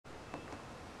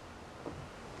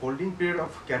holding period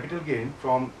of capital gain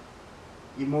from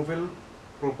immovable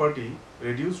property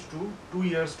reduced to 2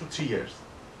 years to 3 years.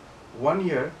 1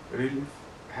 year relief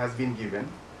has been given.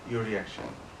 Your reaction?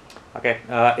 Okay,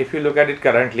 if you look at it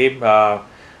currently,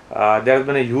 there has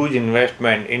been a huge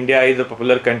investment. India is a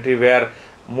popular country where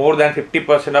more than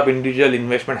 50% of individual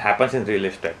investment happens in real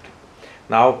estate.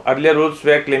 Now, earlier rules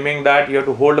were claiming that you have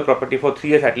to hold a property for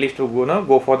 3 years at least to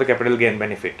go for the capital gain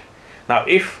benefit. Now,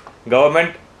 if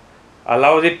government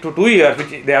allows it to 2 years,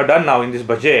 which they have done now in this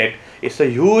budget, it's a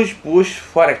huge push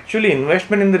for actually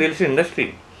investment in the real estate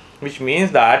industry, which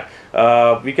means that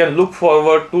we can look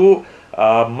forward to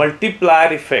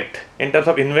multiplier effect in terms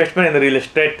of investment in the real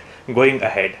estate going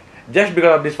ahead, just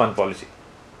because of this one policy.